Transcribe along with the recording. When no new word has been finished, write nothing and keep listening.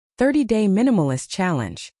30-Day Minimalist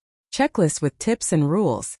Challenge Checklist with tips and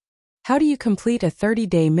rules. How do you complete a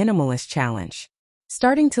 30-day minimalist challenge?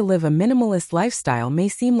 Starting to live a minimalist lifestyle may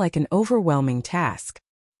seem like an overwhelming task.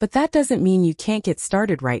 But that doesn't mean you can't get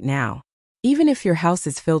started right now. Even if your house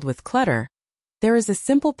is filled with clutter, there is a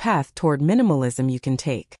simple path toward minimalism you can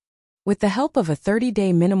take. With the help of a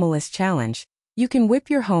 30-day minimalist challenge, you can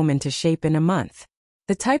whip your home into shape in a month.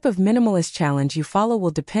 The type of minimalist challenge you follow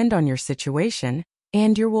will depend on your situation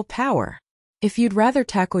and your willpower. If you'd rather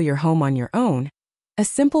tackle your home on your own, a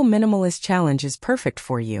simple minimalist challenge is perfect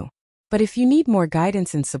for you. But if you need more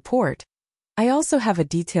guidance and support, I also have a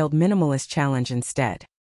detailed minimalist challenge instead.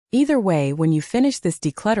 Either way, when you finish this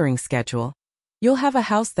decluttering schedule, you'll have a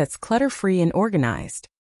house that's clutter-free and organized.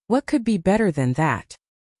 What could be better than that?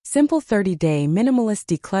 Simple 30-Day Minimalist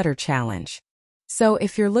Declutter Challenge. So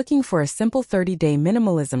if you're looking for a simple 30-day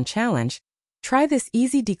minimalism challenge, try this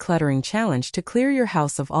easy decluttering challenge to clear your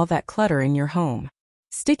house of all that clutter in your home.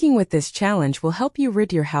 Sticking with this challenge will help you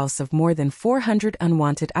rid your house of more than 400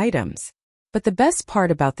 unwanted items. But the best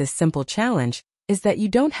part about this simple challenge is that you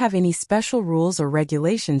don't have any special rules or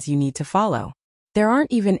regulations you need to follow. There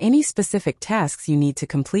aren't even any specific tasks you need to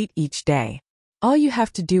complete each day. All you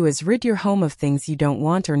have to do is rid your home of things you don't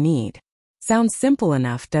want or need. Sounds simple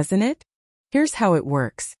enough, doesn't it? Here's how it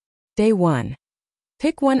works. Day 1.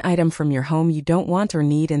 Pick one item from your home you don't want or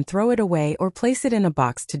need and throw it away or place it in a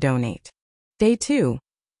box to donate. Day 2.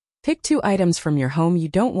 Pick 2 items from your home you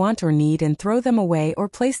don't want or need and throw them away or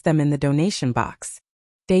place them in the donation box.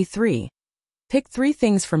 Day 3. Pick 3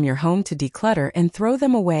 things from your home to declutter and throw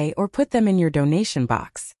them away or put them in your donation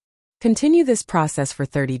box. Continue this process for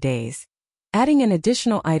 30 days, adding an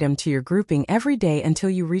additional item to your grouping every day until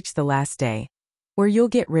you reach the last day, where you'll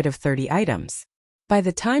get rid of 30 items. By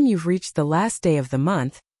the time you've reached the last day of the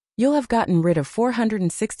month, you'll have gotten rid of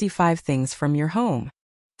 465 things from your home.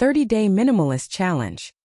 30-Day Minimalist Challenge.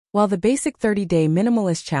 While the basic 30-Day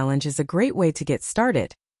Minimalist Challenge is a great way to get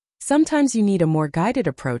started, sometimes you need a more guided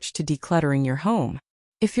approach to decluttering your home.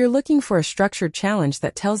 If you're looking for a structured challenge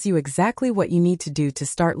that tells you exactly what you need to do to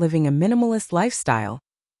start living a minimalist lifestyle,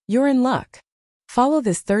 you're in luck. Follow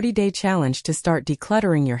this 30-day challenge to start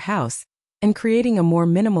decluttering your house and creating a more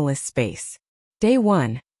minimalist space. Day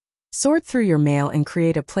 1. Sort through your mail and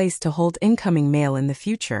create a place to hold incoming mail in the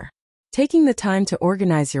future. Taking the time to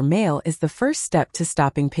organize your mail is the first step to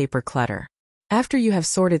stopping paper clutter. After you have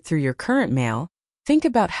sorted through your current mail, think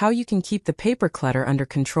about how you can keep the paper clutter under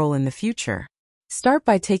control in the future. Start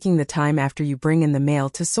by taking the time after you bring in the mail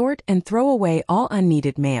to sort and throw away all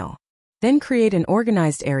unneeded mail. Then create an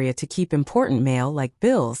organized area to keep important mail like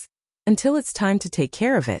bills until it's time to take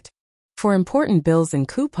care of it. For important bills and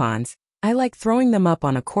coupons, I like throwing them up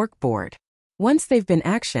on a cork board. Once they've been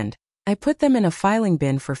actioned, I put them in a filing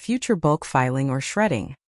bin for future bulk filing or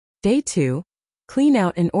shredding. Day 2. Clean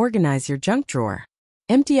out and organize your junk drawer.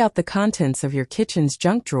 Empty out the contents of your kitchen's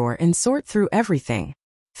junk drawer and sort through everything.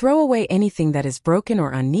 Throw away anything that is broken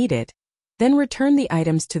or unneeded, then return the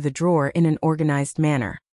items to the drawer in an organized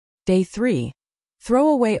manner. Day 3. Throw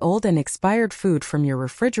away old and expired food from your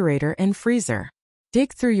refrigerator and freezer.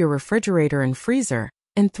 Dig through your refrigerator and freezer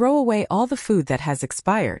and throw away all the food that has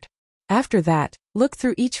expired. After that, look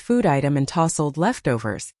through each food item and toss old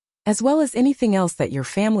leftovers, as well as anything else that your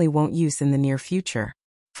family won't use in the near future.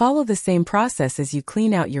 Follow the same process as you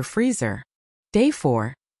clean out your freezer. Day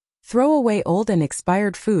 4. Throw away old and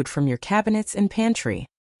expired food from your cabinets and pantry.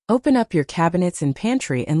 Open up your cabinets and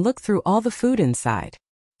pantry and look through all the food inside.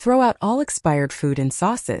 Throw out all expired food and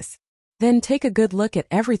sauces. Then take a good look at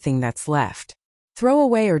everything that's left. Throw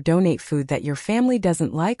away or donate food that your family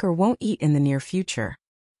doesn't like or won't eat in the near future.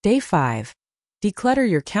 Day 5. Declutter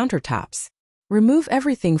your countertops. Remove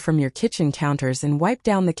everything from your kitchen counters and wipe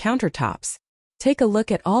down the countertops. Take a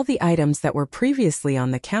look at all the items that were previously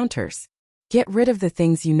on the counters. Get rid of the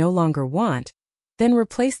things you no longer want, then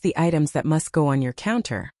replace the items that must go on your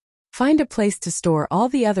counter. Find a place to store all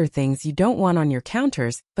the other things you don't want on your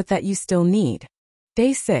counters but that you still need.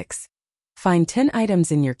 Day 6. Find 10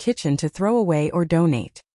 items in your kitchen to throw away or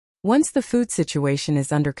donate. Once the food situation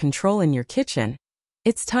is under control in your kitchen,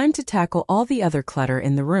 it's time to tackle all the other clutter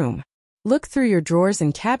in the room. Look through your drawers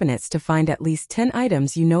and cabinets to find at least 10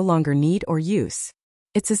 items you no longer need or use.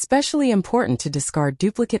 It's especially important to discard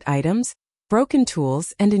duplicate items, broken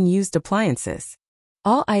tools, and unused appliances.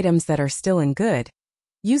 All items that are still in good,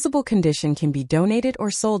 usable condition can be donated or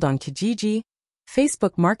sold on Kijiji,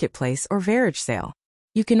 Facebook Marketplace, or Verage Sale.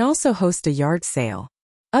 You can also host a yard sale.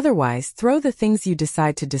 Otherwise, throw the things you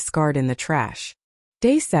decide to discard in the trash.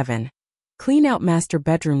 Day 7. Clean out master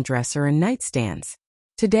bedroom dresser and nightstands.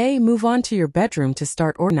 Today, move on to your bedroom to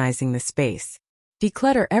start organizing the space.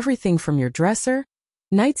 Declutter everything from your dresser,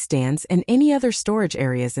 nightstands, and any other storage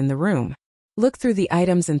areas in the room. Look through the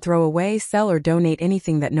items and throw away, sell, or donate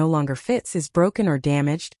anything that no longer fits, is broken or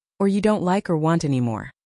damaged, or you don't like or want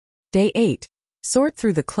anymore. Day 8. Sort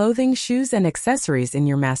through the clothing, shoes, and accessories in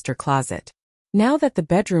your master closet. Now that the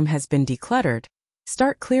bedroom has been decluttered,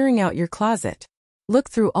 start clearing out your closet.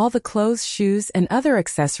 Look through all the clothes, shoes, and other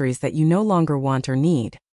accessories that you no longer want or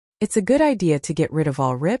need. It's a good idea to get rid of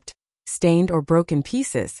all ripped, stained, or broken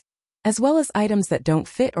pieces, as well as items that don't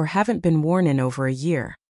fit or haven't been worn in over a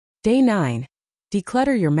year. Day 9.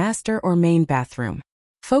 Declutter your master or main bathroom.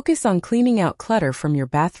 Focus on cleaning out clutter from your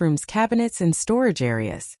bathroom's cabinets and storage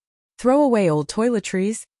areas. Throw away old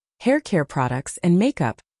toiletries, hair care products, and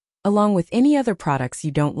makeup, along with any other products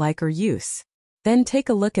you don't like or use. Then take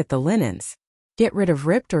a look at the linens. Get rid of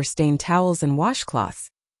ripped or stained towels and washcloths,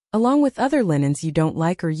 along with other linens you don't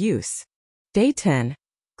like or use. Day 10.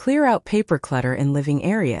 Clear out paper clutter in living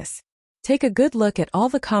areas. Take a good look at all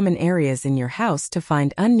the common areas in your house to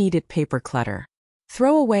find unneeded paper clutter.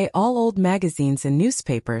 Throw away all old magazines and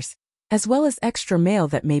newspapers, as well as extra mail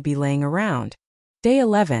that may be laying around. Day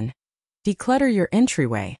 11. Declutter your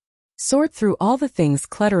entryway. Sort through all the things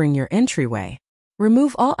cluttering your entryway.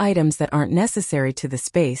 Remove all items that aren't necessary to the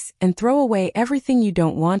space and throw away everything you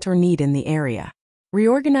don't want or need in the area.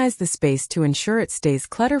 Reorganize the space to ensure it stays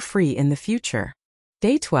clutter-free in the future.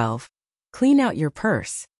 Day 12. Clean out your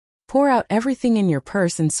purse. Pour out everything in your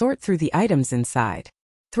purse and sort through the items inside.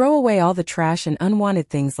 Throw away all the trash and unwanted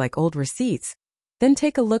things like old receipts, then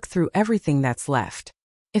take a look through everything that's left.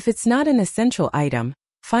 If it's not an essential item,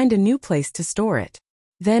 find a new place to store it.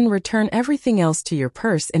 Then return everything else to your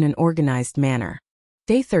purse in an organized manner.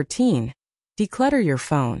 Day 13. Declutter your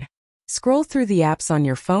phone. Scroll through the apps on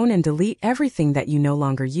your phone and delete everything that you no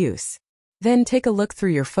longer use. Then take a look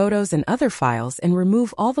through your photos and other files and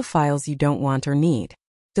remove all the files you don't want or need.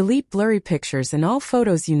 Delete blurry pictures and all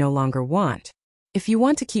photos you no longer want. If you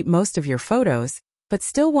want to keep most of your photos, but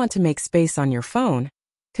still want to make space on your phone,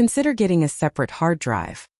 consider getting a separate hard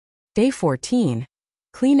drive. Day 14.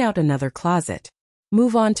 Clean out another closet.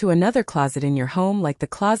 Move on to another closet in your home, like the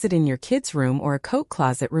closet in your kids' room or a coat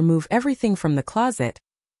closet. Remove everything from the closet,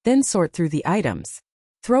 then sort through the items.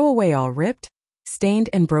 Throw away all ripped, stained,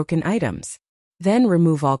 and broken items. Then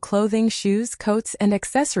remove all clothing, shoes, coats, and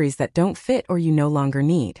accessories that don't fit or you no longer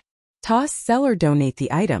need. Toss, sell, or donate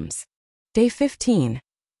the items. Day 15.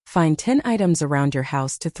 Find 10 items around your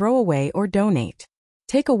house to throw away or donate.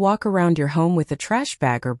 Take a walk around your home with a trash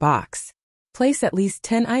bag or box. Place at least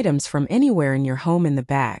 10 items from anywhere in your home in the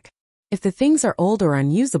bag. If the things are old or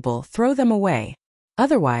unusable, throw them away.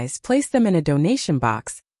 Otherwise, place them in a donation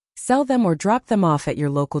box, sell them, or drop them off at your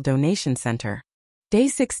local donation center. Day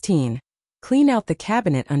 16. Clean out the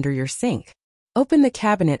cabinet under your sink. Open the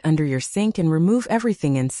cabinet under your sink and remove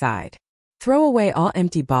everything inside. Throw away all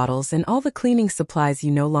empty bottles and all the cleaning supplies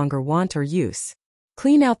you no longer want or use.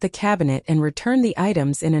 Clean out the cabinet and return the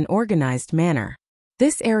items in an organized manner.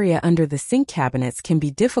 This area under the sink cabinets can be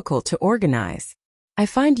difficult to organize. I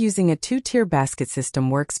find using a 2-tier basket system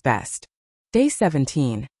works best. Day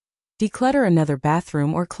 17. Declutter another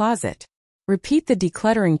bathroom or closet. Repeat the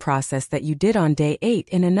decluttering process that you did on day 8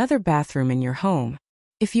 in another bathroom in your home.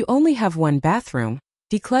 If you only have one bathroom,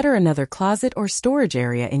 declutter another closet or storage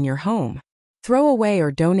area in your home. Throw away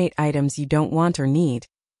or donate items you don't want or need,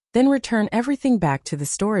 then return everything back to the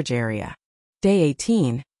storage area. Day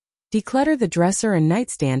 18. Declutter the dresser and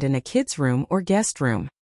nightstand in a kid's room or guest room.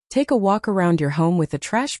 Take a walk around your home with a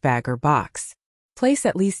trash bag or box. Place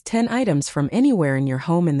at least 10 items from anywhere in your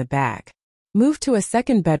home in the bag. Move to a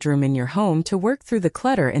second bedroom in your home to work through the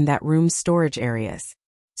clutter in that room's storage areas.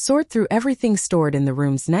 Sort through everything stored in the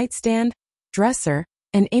room's nightstand, dresser,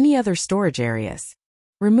 and any other storage areas.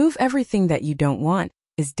 Remove everything that you don't want,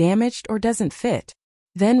 is damaged, or doesn't fit.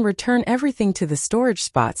 Then return everything to the storage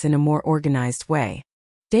spots in a more organized way.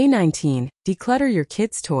 Day 19. Declutter your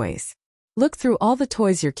kids' toys. Look through all the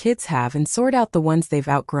toys your kids have and sort out the ones they've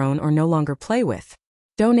outgrown or no longer play with.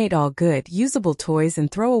 Donate all good, usable toys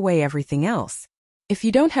and throw away everything else. If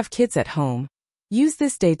you don't have kids at home, use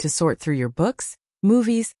this day to sort through your books,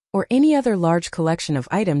 movies, or any other large collection of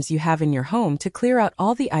items you have in your home to clear out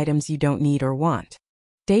all the items you don't need or want.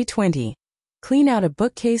 Day 20. Clean out a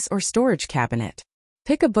bookcase or storage cabinet.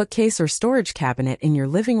 Pick a bookcase or storage cabinet in your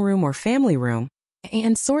living room or family room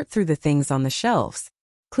and sort through the things on the shelves.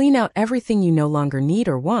 Clean out everything you no longer need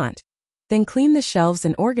or want, then clean the shelves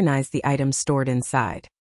and organize the items stored inside.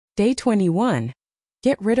 Day 21.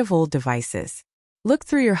 Get rid of old devices. Look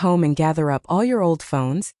through your home and gather up all your old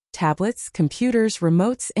phones, tablets, computers,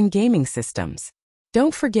 remotes, and gaming systems.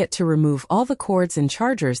 Don't forget to remove all the cords and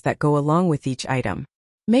chargers that go along with each item.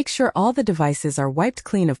 Make sure all the devices are wiped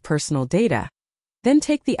clean of personal data. Then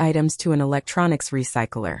take the items to an electronics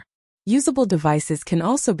recycler. Usable devices can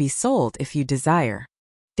also be sold if you desire.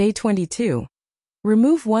 Day 22.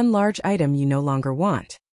 Remove one large item you no longer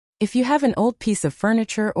want. If you have an old piece of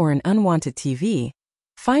furniture or an unwanted TV,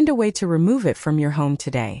 find a way to remove it from your home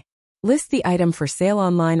today. List the item for sale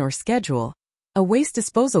online or schedule a waste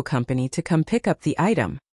disposal company to come pick up the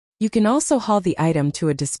item. You can also haul the item to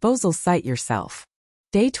a disposal site yourself.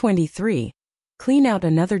 Day 23. Clean out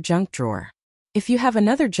another junk drawer. If you have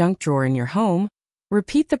another junk drawer in your home,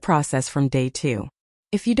 repeat the process from day 2.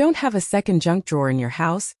 If you don't have a second junk drawer in your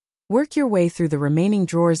house, work your way through the remaining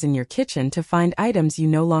drawers in your kitchen to find items you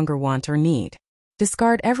no longer want or need.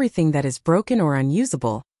 Discard everything that is broken or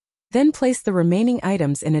unusable, then place the remaining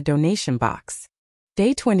items in a donation box.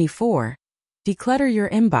 Day 24. Declutter your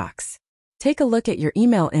inbox. Take a look at your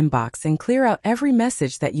email inbox and clear out every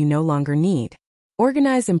message that you no longer need.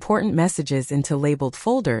 Organize important messages into labeled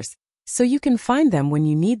folders so you can find them when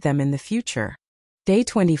you need them in the future. Day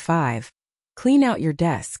 25. Clean out your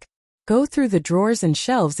desk. Go through the drawers and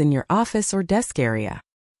shelves in your office or desk area.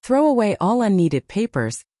 Throw away all unneeded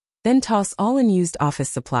papers, then toss all unused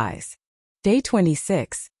office supplies. Day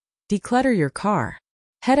 26. Declutter your car.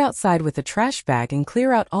 Head outside with a trash bag and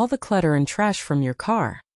clear out all the clutter and trash from your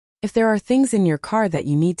car. If there are things in your car that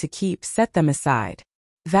you need to keep, set them aside.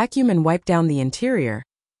 Vacuum and wipe down the interior,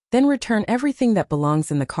 then return everything that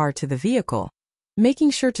belongs in the car to the vehicle,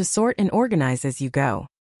 making sure to sort and organize as you go.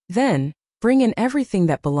 Then, bring in everything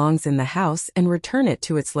that belongs in the house and return it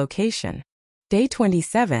to its location. Day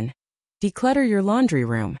 27. Declutter your laundry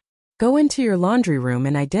room. Go into your laundry room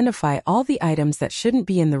and identify all the items that shouldn't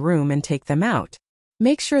be in the room and take them out.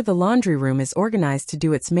 Make sure the laundry room is organized to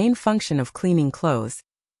do its main function of cleaning clothes,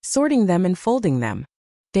 sorting them and folding them.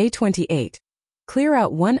 Day 28. Clear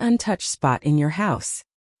out one untouched spot in your house.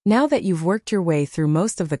 Now that you've worked your way through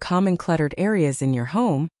most of the common cluttered areas in your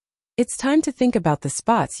home, it's time to think about the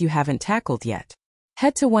spots you haven't tackled yet.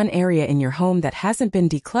 Head to one area in your home that hasn't been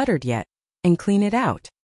decluttered yet and clean it out.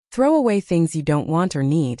 Throw away things you don't want or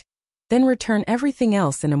need, then return everything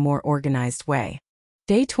else in a more organized way.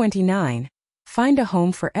 Day 29. Find a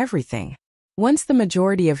home for everything. Once the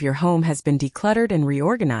majority of your home has been decluttered and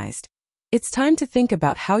reorganized, it's time to think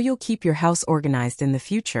about how you'll keep your house organized in the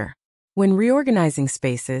future. When reorganizing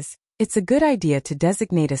spaces, it's a good idea to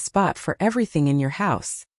designate a spot for everything in your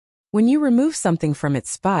house. When you remove something from its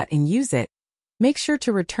spot and use it, make sure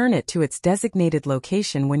to return it to its designated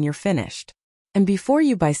location when you're finished. And before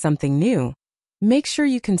you buy something new, make sure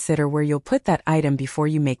you consider where you'll put that item before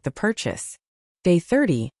you make the purchase. Day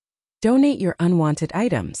 30. Donate your unwanted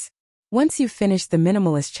items. Once you've finished the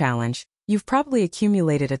Minimalist Challenge, you've probably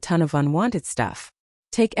accumulated a ton of unwanted stuff.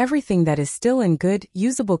 Take everything that is still in good,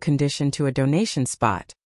 usable condition to a donation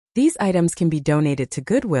spot. These items can be donated to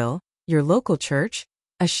Goodwill, your local church,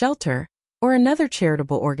 a shelter, or another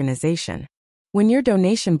charitable organization. When your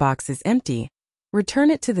donation box is empty, return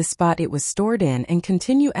it to the spot it was stored in and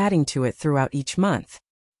continue adding to it throughout each month.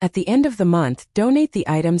 At the end of the month, donate the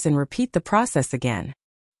items and repeat the process again.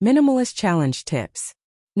 Minimalist Challenge Tips.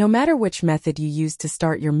 No matter which method you use to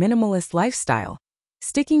start your minimalist lifestyle,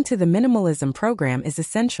 sticking to the minimalism program is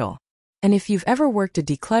essential. And if you've ever worked a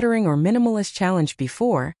decluttering or minimalist challenge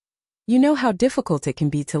before, you know how difficult it can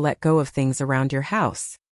be to let go of things around your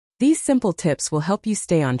house. These simple tips will help you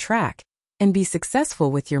stay on track and be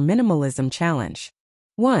successful with your minimalism challenge.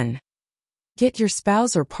 1. Get your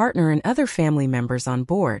spouse or partner and other family members on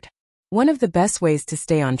board. One of the best ways to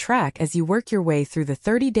stay on track as you work your way through the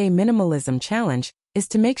 30-day minimalism challenge is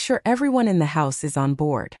to make sure everyone in the house is on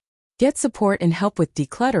board. Get support and help with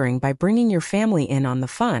decluttering by bringing your family in on the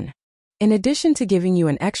fun. In addition to giving you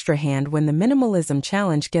an extra hand when the minimalism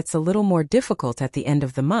challenge gets a little more difficult at the end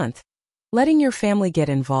of the month, letting your family get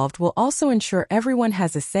involved will also ensure everyone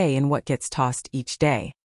has a say in what gets tossed each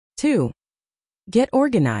day. 2. Get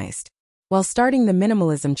organized. While starting the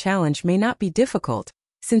minimalism challenge may not be difficult,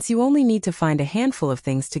 since you only need to find a handful of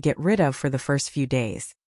things to get rid of for the first few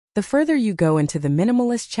days. The further you go into the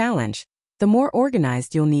minimalist challenge, the more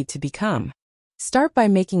organized you'll need to become. Start by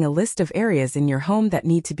making a list of areas in your home that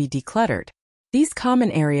need to be decluttered. These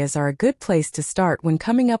common areas are a good place to start when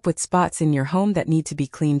coming up with spots in your home that need to be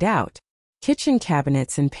cleaned out. Kitchen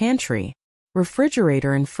cabinets and pantry,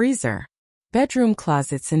 refrigerator and freezer, bedroom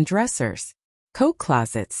closets and dressers, coat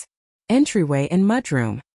closets, entryway and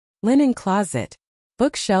mudroom, linen closet,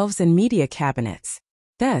 bookshelves and media cabinets,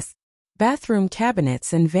 desk, bathroom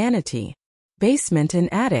cabinets and vanity, basement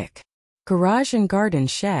and attic, garage and garden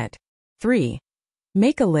shed. 3.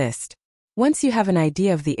 Make a list. Once you have an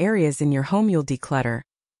idea of the areas in your home you'll declutter,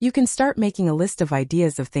 you can start making a list of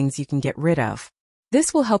ideas of things you can get rid of.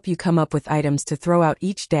 This will help you come up with items to throw out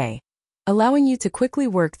each day, allowing you to quickly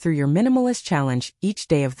work through your minimalist challenge each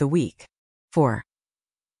day of the week. 4.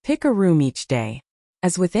 Pick a room each day.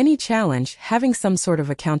 As with any challenge, having some sort of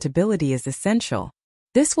accountability is essential.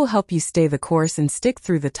 This will help you stay the course and stick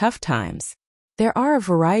through the tough times. There are a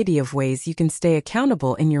variety of ways you can stay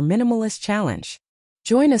accountable in your minimalist challenge.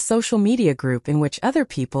 Join a social media group in which other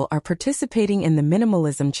people are participating in the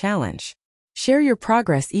minimalism challenge. Share your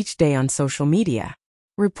progress each day on social media.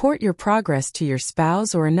 Report your progress to your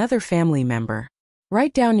spouse or another family member.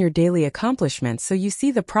 Write down your daily accomplishments so you see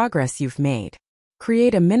the progress you've made.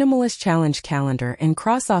 Create a minimalist challenge calendar and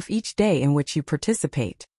cross off each day in which you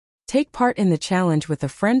participate. Take part in the challenge with a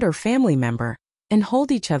friend or family member and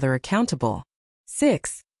hold each other accountable.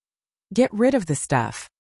 6. Get rid of the stuff.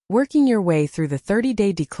 Working your way through the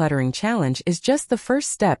 30-day decluttering challenge is just the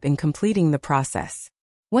first step in completing the process.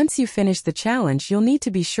 Once you finish the challenge, you'll need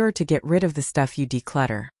to be sure to get rid of the stuff you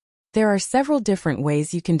declutter. There are several different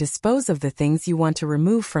ways you can dispose of the things you want to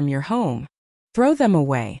remove from your home. Throw them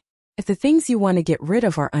away. If the things you want to get rid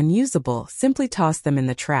of are unusable, simply toss them in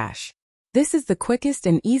the trash. This is the quickest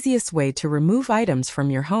and easiest way to remove items from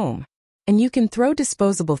your home. And you can throw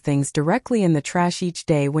disposable things directly in the trash each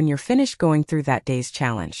day when you're finished going through that day's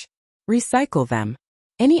challenge. Recycle them.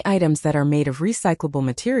 Any items that are made of recyclable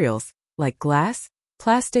materials, like glass,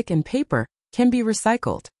 plastic, and paper, can be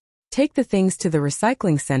recycled. Take the things to the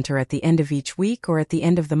recycling center at the end of each week or at the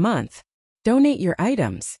end of the month. Donate your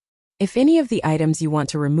items. If any of the items you want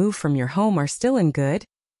to remove from your home are still in good,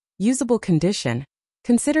 usable condition,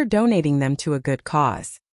 consider donating them to a good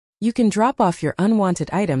cause. You can drop off your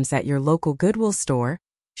unwanted items at your local Goodwill store,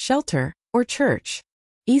 shelter, or church.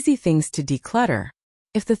 Easy things to declutter.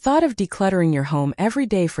 If the thought of decluttering your home every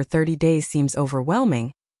day for 30 days seems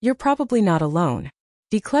overwhelming, you're probably not alone.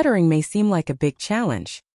 Decluttering may seem like a big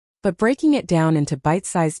challenge, but breaking it down into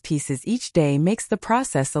bite-sized pieces each day makes the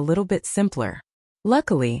process a little bit simpler.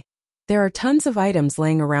 Luckily, there are tons of items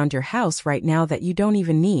laying around your house right now that you don't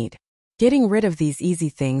even need. Getting rid of these easy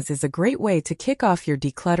things is a great way to kick off your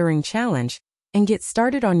decluttering challenge and get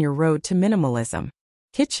started on your road to minimalism.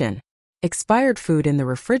 Kitchen. Expired food in the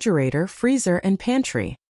refrigerator, freezer, and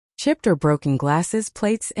pantry. Chipped or broken glasses,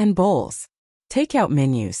 plates, and bowls. Takeout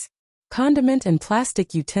menus. Condiment and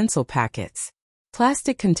plastic utensil packets.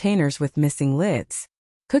 Plastic containers with missing lids.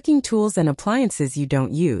 Cooking tools and appliances you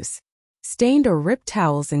don't use. Stained or ripped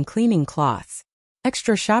towels and cleaning cloths.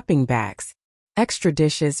 Extra shopping bags. Extra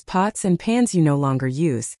dishes, pots, and pans you no longer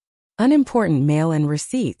use. Unimportant mail and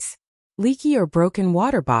receipts. Leaky or broken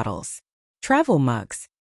water bottles. Travel mugs.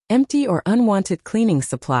 Empty or unwanted cleaning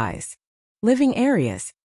supplies. Living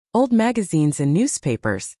areas. Old magazines and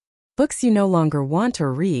newspapers. Books you no longer want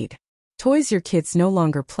or read. Toys your kids no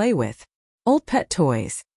longer play with. Old pet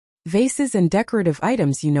toys. Vases and decorative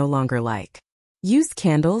items you no longer like. Used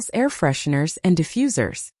candles, air fresheners, and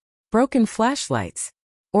diffusers. Broken flashlights.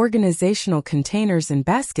 Organizational containers and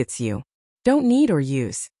baskets you don't need or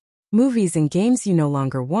use. Movies and games you no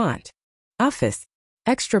longer want. Office.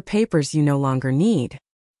 Extra papers you no longer need.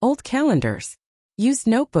 Old calendars. Used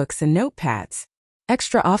notebooks and notepads.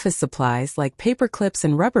 Extra office supplies like paper clips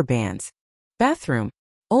and rubber bands. Bathroom.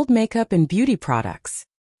 Old makeup and beauty products.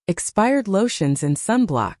 Expired lotions and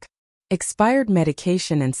sunblock. Expired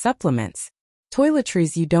medication and supplements.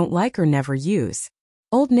 Toiletries you don't like or never use.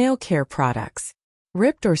 Old nail care products.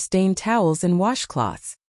 Ripped or stained towels and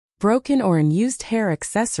washcloths. Broken or unused hair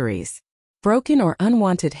accessories. Broken or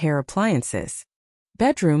unwanted hair appliances.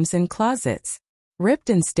 Bedrooms and closets. Ripped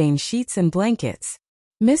and stained sheets and blankets.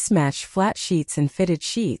 Mismatched flat sheets and fitted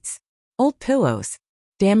sheets. Old pillows.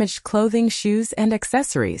 Damaged clothing, shoes, and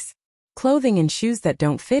accessories. Clothing and shoes that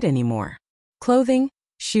don't fit anymore. Clothing,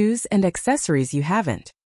 shoes, and accessories you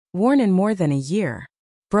haven't worn in more than a year.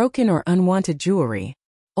 Broken or unwanted jewelry.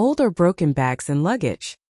 Old or broken bags and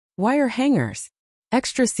luggage. Wire hangers.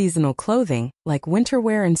 Extra seasonal clothing, like winter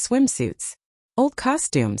wear and swimsuits. Old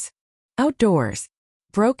costumes. Outdoors.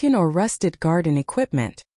 Broken or rusted garden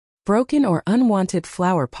equipment. Broken or unwanted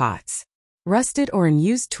flower pots. Rusted or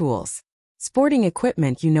unused tools. Sporting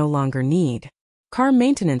equipment you no longer need. Car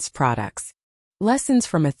maintenance products. Lessons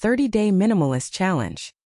from a 30-day minimalist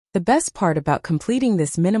challenge. The best part about completing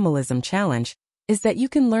this minimalism challenge is that you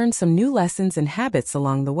can learn some new lessons and habits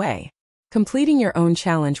along the way. Completing your own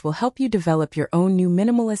challenge will help you develop your own new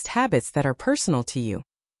minimalist habits that are personal to you.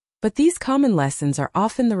 But these common lessons are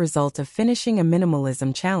often the result of finishing a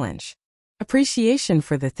minimalism challenge. Appreciation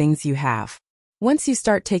for the things you have. Once you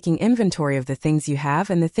start taking inventory of the things you have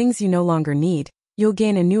and the things you no longer need, you'll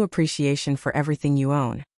gain a new appreciation for everything you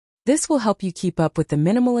own. This will help you keep up with the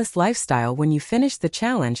minimalist lifestyle when you finish the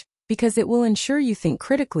challenge because it will ensure you think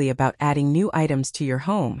critically about adding new items to your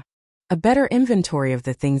home. A better inventory of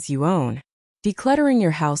the things you own. Decluttering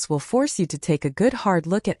your house will force you to take a good hard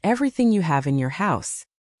look at everything you have in your house.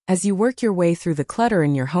 As you work your way through the clutter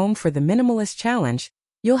in your home for the Minimalist Challenge,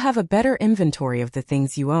 you'll have a better inventory of the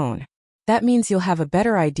things you own. That means you'll have a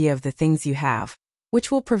better idea of the things you have,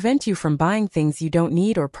 which will prevent you from buying things you don't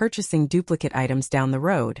need or purchasing duplicate items down the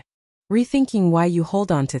road. Rethinking why you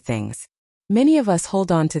hold on to things. Many of us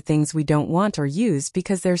hold on to things we don't want or use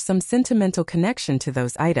because there's some sentimental connection to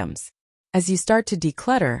those items. As you start to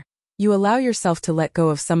declutter, you allow yourself to let go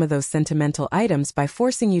of some of those sentimental items by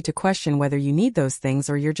forcing you to question whether you need those things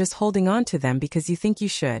or you're just holding on to them because you think you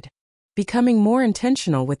should. Becoming more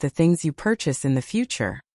intentional with the things you purchase in the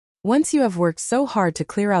future. Once you have worked so hard to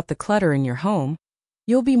clear out the clutter in your home,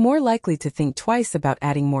 you'll be more likely to think twice about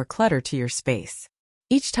adding more clutter to your space.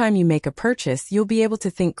 Each time you make a purchase, you'll be able to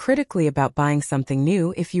think critically about buying something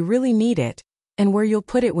new if you really need it, and where you'll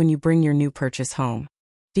put it when you bring your new purchase home.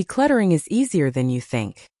 Decluttering is easier than you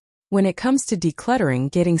think. When it comes to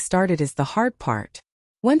decluttering, getting started is the hard part.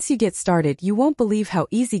 Once you get started, you won't believe how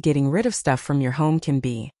easy getting rid of stuff from your home can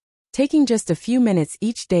be. Taking just a few minutes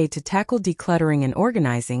each day to tackle decluttering and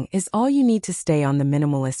organizing is all you need to stay on the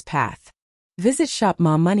minimalist path. Visit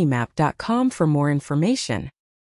shopmommoneymap.com for more information.